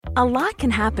A lot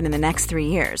can happen in the next 3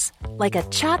 years. Like a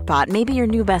chatbot may be your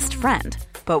new best friend.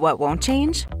 But what won't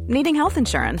change? Needing health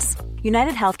insurance.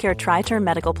 United Healthcare Tri-Term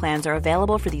Medical Plans are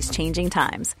available for these changing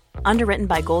times. Underwritten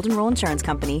by Golden Rule Insurance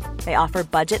Company, they offer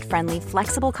budget-friendly,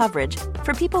 flexible coverage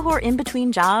for people who are in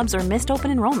between jobs or missed open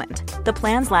enrollment. The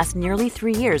plans last nearly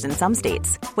 3 years in some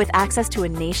states, with access to a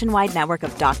nationwide network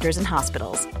of doctors and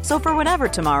hospitals. So for whatever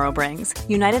tomorrow brings,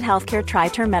 United Healthcare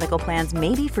Tri-Term Medical Plans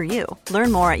may be for you.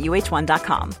 Learn more at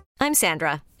uh1.com. I'm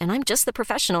Sandra, and I'm just the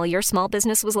professional your small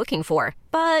business was looking for.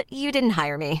 But you didn't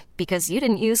hire me because you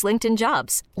didn't use LinkedIn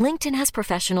Jobs. LinkedIn has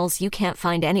professionals you can't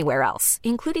find anywhere else,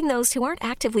 including those who aren't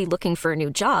actively looking for a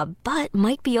new job, but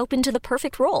might be open to the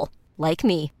perfect role, like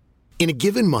me. In a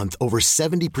given month, over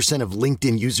 70% of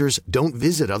LinkedIn users don't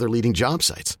visit other leading job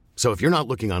sites. So if you're not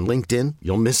looking on LinkedIn,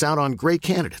 you'll miss out on great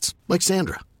candidates like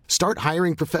Sandra. Start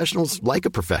hiring professionals like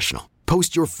a professional.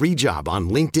 Post your free job on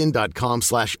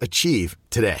linkedin.com/achieve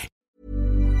today.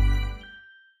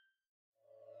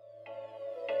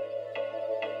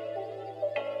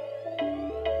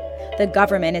 The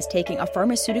government is taking a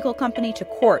pharmaceutical company to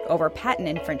court over patent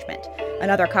infringement.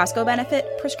 Another Costco benefit,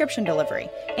 prescription delivery.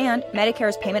 And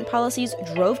Medicare's payment policies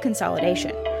drove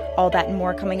consolidation. All that and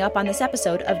more coming up on this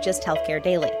episode of Just Healthcare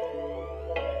Daily.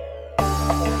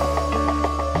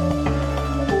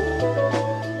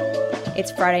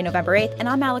 It's Friday, November 8th, and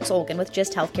I'm Alex Olgin with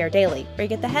Just Healthcare Daily, where you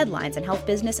get the headlines and health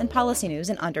business and policy news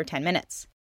in under 10 minutes.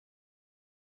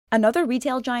 Another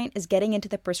retail giant is getting into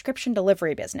the prescription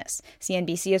delivery business.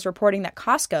 CNBC is reporting that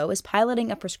Costco is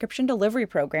piloting a prescription delivery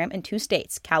program in 2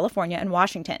 states, California and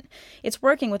Washington. It's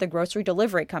working with a grocery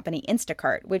delivery company,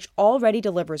 Instacart, which already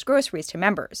delivers groceries to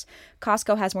members.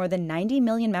 Costco has more than 90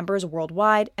 million members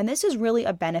worldwide, and this is really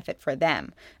a benefit for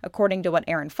them, according to what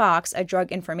Erin Fox, a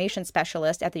drug information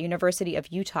specialist at the University of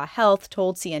Utah Health,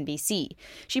 told CNBC.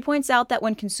 She points out that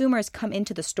when consumers come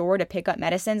into the store to pick up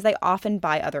medicines, they often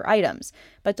buy other items.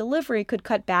 But delivery could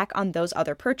cut back on those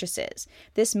other purchases.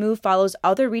 This move follows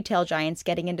other retail giants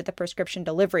getting into the prescription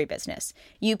delivery business.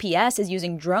 UPS is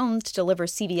using drones to deliver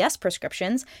CVS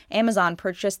prescriptions, Amazon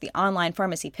purchased the online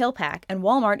pharmacy PillPack, and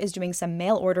Walmart is doing some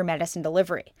mail-order medicine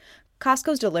delivery.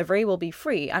 Costco's delivery will be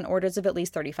free on orders of at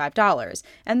least $35,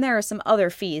 and there are some other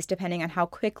fees depending on how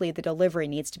quickly the delivery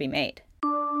needs to be made.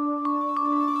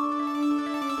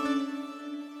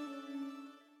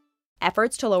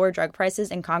 Efforts to lower drug prices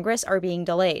in Congress are being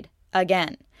delayed.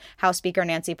 Again. House Speaker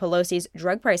Nancy Pelosi's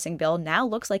drug pricing bill now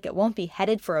looks like it won't be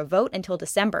headed for a vote until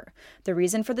December. The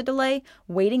reason for the delay?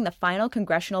 Waiting the final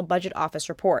Congressional Budget Office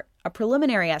report. A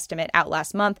preliminary estimate out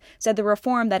last month said the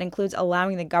reform that includes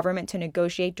allowing the government to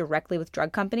negotiate directly with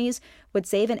drug companies would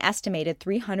save an estimated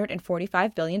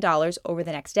 $345 billion over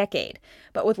the next decade.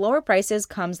 But with lower prices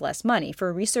comes less money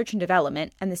for research and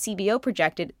development, and the CBO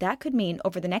projected that could mean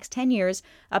over the next 10 years,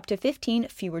 up to 15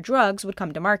 fewer drugs would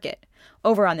come to market.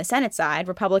 Over on the Senate side,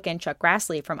 Republican Chuck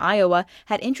Grassley from Iowa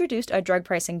had introduced a drug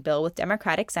pricing bill with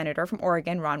Democratic Senator from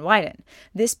Oregon Ron Wyden.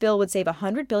 This bill would save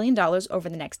 $100 billion over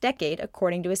the next decade,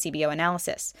 according to a CBO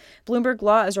analysis. Bloomberg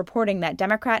Law is reporting that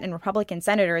Democrat and Republican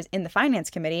senators in the Finance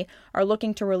Committee are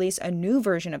looking to release a new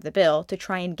version of the bill to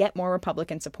try and get more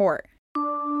Republican support.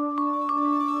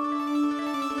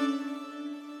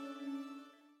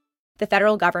 The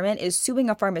federal government is suing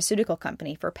a pharmaceutical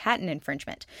company for patent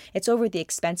infringement. It's over the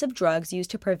expensive drugs used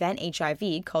to prevent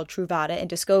HIV called Truvada and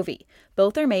Descovy.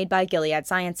 Both are made by Gilead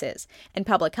Sciences, and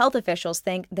public health officials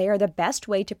think they are the best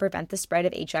way to prevent the spread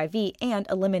of HIV and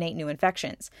eliminate new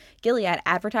infections. Gilead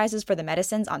advertises for the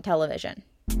medicines on television.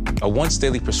 A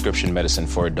once-daily prescription medicine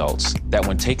for adults that,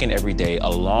 when taken every day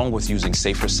along with using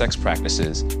safer sex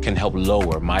practices, can help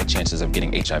lower my chances of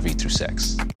getting HIV through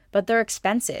sex. But they're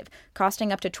expensive,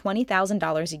 costing up to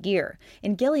 $20,000 a year.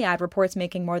 And Gilead reports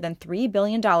making more than $3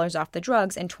 billion off the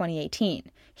drugs in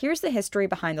 2018. Here's the history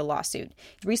behind the lawsuit.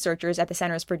 Researchers at the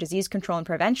Centers for Disease Control and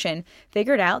Prevention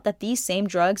figured out that these same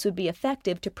drugs would be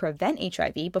effective to prevent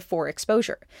HIV before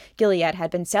exposure. Gilead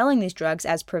had been selling these drugs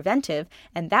as preventive,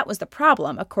 and that was the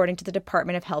problem, according to the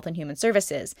Department of Health and Human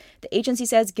Services. The agency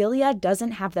says Gilead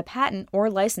doesn't have the patent or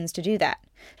license to do that.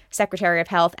 Secretary of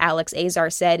Health Alex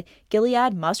Azar said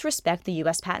Gilead must respect the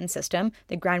U.S. patent system,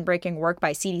 the groundbreaking work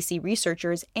by CDC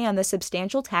researchers, and the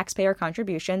substantial taxpayer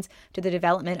contributions to the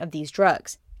development of these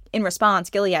drugs. In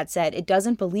response, Gilead said it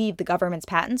doesn't believe the government's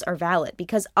patents are valid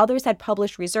because others had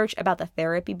published research about the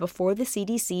therapy before the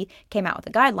CDC came out with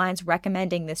the guidelines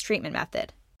recommending this treatment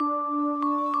method.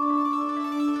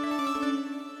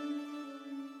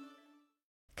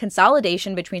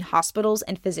 Consolidation between hospitals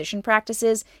and physician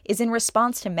practices is in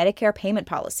response to Medicare payment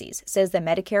policies, says the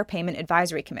Medicare Payment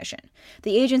Advisory Commission.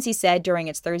 The agency said during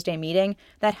its Thursday meeting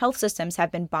that health systems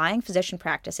have been buying physician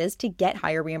practices to get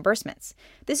higher reimbursements.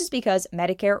 This is because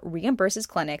Medicare reimburses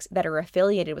clinics that are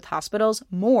affiliated with hospitals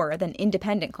more than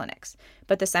independent clinics.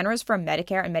 But the Centers for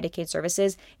Medicare and Medicaid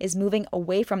Services is moving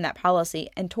away from that policy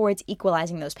and towards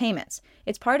equalizing those payments.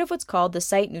 It's part of what's called the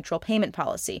site-neutral payment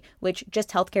policy, which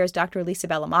Just Healthcare's Dr. Lisa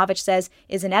Belamovich says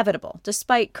is inevitable,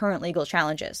 despite current legal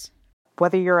challenges.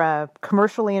 Whether you're a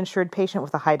commercially insured patient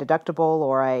with a high deductible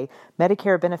or a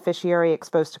Medicare beneficiary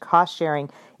exposed to cost sharing,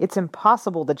 it's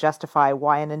impossible to justify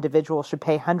why an individual should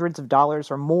pay hundreds of dollars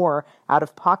or more out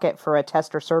of pocket for a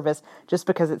test or service just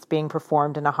because it's being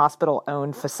performed in a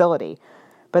hospital-owned facility.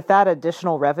 But that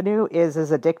additional revenue is as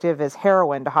addictive as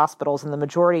heroin to hospitals, and the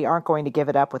majority aren't going to give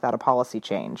it up without a policy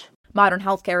change. Modern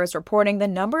Healthcare is reporting the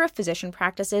number of physician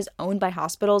practices owned by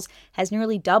hospitals has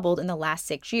nearly doubled in the last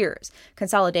 6 years.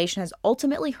 Consolidation has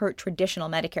ultimately hurt traditional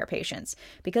Medicare patients.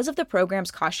 Because of the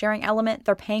program's cost-sharing element,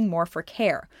 they're paying more for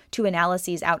care. 2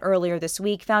 analyses out earlier this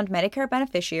week found Medicare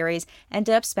beneficiaries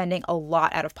ended up spending a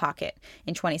lot out of pocket.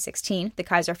 In 2016, the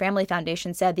Kaiser Family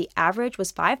Foundation said the average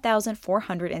was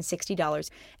 $5,460,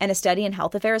 and a study in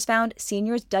Health Affairs found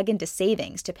seniors dug into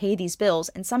savings to pay these bills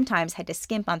and sometimes had to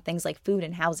skimp on things like food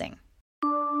and housing.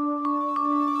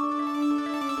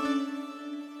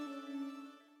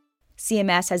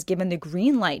 CMS has given the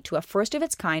green light to a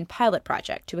first-of-its-kind pilot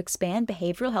project to expand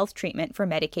behavioral health treatment for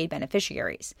Medicaid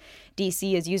beneficiaries.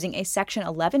 D.C. is using a Section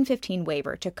 1115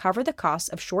 waiver to cover the costs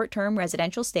of short-term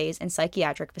residential stays in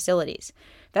psychiatric facilities.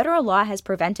 Federal law has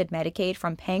prevented Medicaid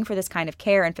from paying for this kind of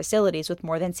care in facilities with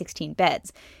more than 16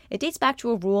 beds. It dates back to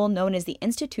a rule known as the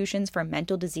Institutions for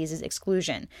Mental Diseases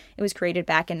Exclusion. It was created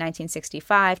back in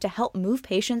 1965 to help move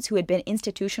patients who had been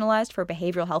institutionalized for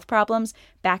behavioral health problems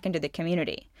back into the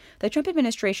community. The Trump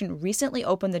administration recently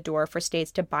opened the door for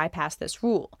states to bypass this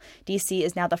rule. D.C.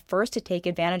 is now the first to take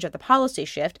advantage of the policy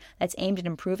shift that's aimed at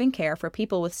improving care for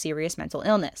people with serious mental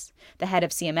illness. The head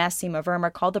of CMS, Seema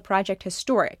Verma, called the project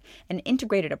historic, an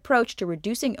integrated approach to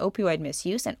reducing opioid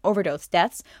misuse and overdose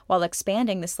deaths while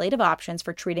expanding the slate of options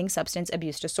for treating substance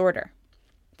abuse disorder.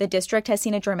 The district has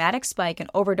seen a dramatic spike in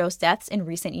overdose deaths in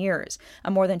recent years, a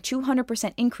more than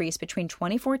 200% increase between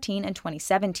 2014 and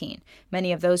 2017.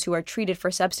 Many of those who are treated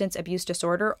for substance abuse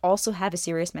disorder also have a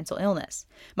serious mental illness.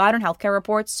 Modern Healthcare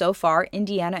reports so far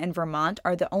Indiana and Vermont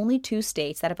are the only 2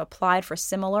 states that have applied for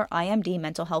similar IMD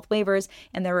mental health waivers,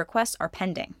 and their requests are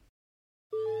pending.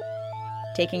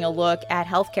 Taking a look at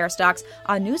healthcare stocks,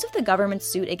 on news of the government's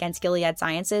suit against Gilead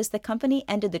Sciences, the company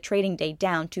ended the trading day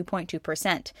down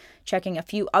 2.2%. Checking a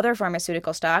few other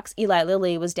pharmaceutical stocks, Eli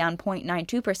Lilly was down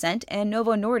 0.92% and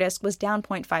Novo Nordisk was down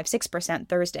 0.56%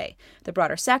 Thursday. The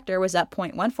broader sector was up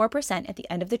 0.14% at the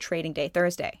end of the trading day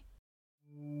Thursday.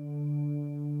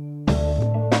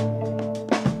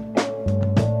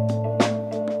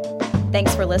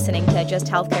 Thanks for listening to Just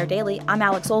Healthcare Daily. I'm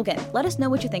Alex Olgin. Let us know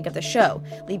what you think of the show.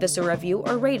 Leave us a review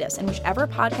or rate us in whichever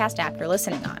podcast app you're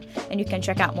listening on. And you can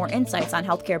check out more insights on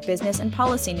healthcare business and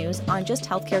policy news on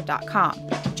justhealthcare.com.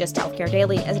 Just Healthcare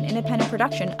Daily is an independent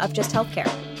production of Just Healthcare.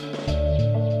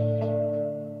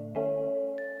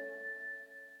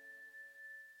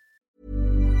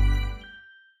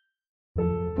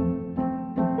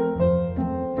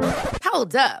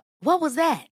 Hold up. What was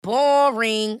that?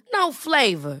 Boring. No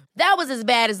flavor. That was as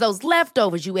bad as those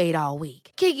leftovers you ate all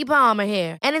week. Keke Palmer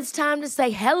here. And it's time to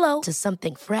say hello to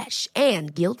something fresh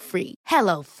and guilt-free.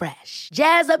 HelloFresh.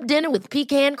 Jazz up dinner with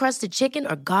pecan-crusted chicken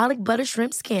or garlic butter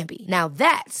shrimp scampi. Now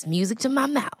that's music to my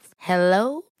mouth.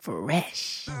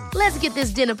 HelloFresh. Let's get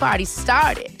this dinner party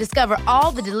started. Discover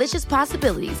all the delicious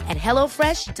possibilities at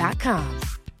HelloFresh.com.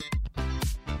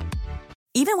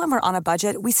 Even when we're on a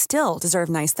budget, we still deserve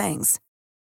nice things.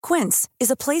 Quince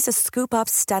is a place to scoop up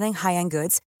stunning high-end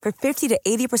goods for 50 to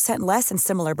 80% less than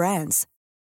similar brands.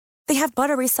 They have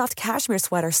buttery soft cashmere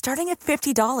sweaters starting at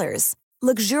 $50,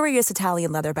 luxurious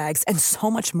Italian leather bags, and so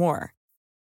much more.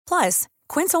 Plus,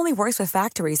 Quince only works with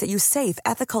factories that use safe,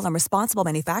 ethical, and responsible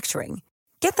manufacturing.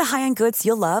 Get the high-end goods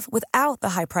you'll love without the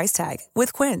high price tag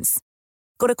with Quince.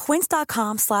 Go to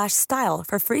quince.com/style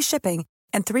for free shipping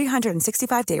and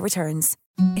 365-day returns.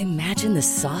 Imagine the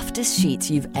softest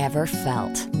sheets you've ever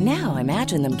felt. Now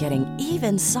imagine them getting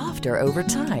even softer over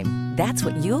time. That's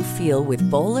what you'll feel with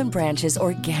Boll & Branch's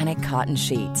organic cotton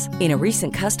sheets. In a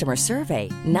recent customer survey,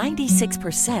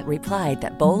 96% replied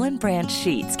that Boll & Branch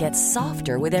sheets get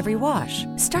softer with every wash.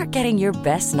 Start getting your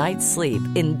best night's sleep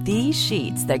in these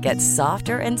sheets that get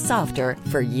softer and softer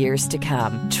for years to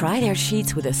come. Try their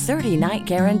sheets with a 30-night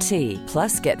guarantee.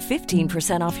 Plus, get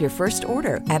 15% off your first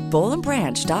order at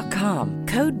BollandBranch.com.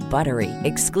 Code BUTTERY.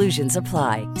 Exclusions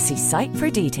apply. See site for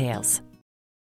details.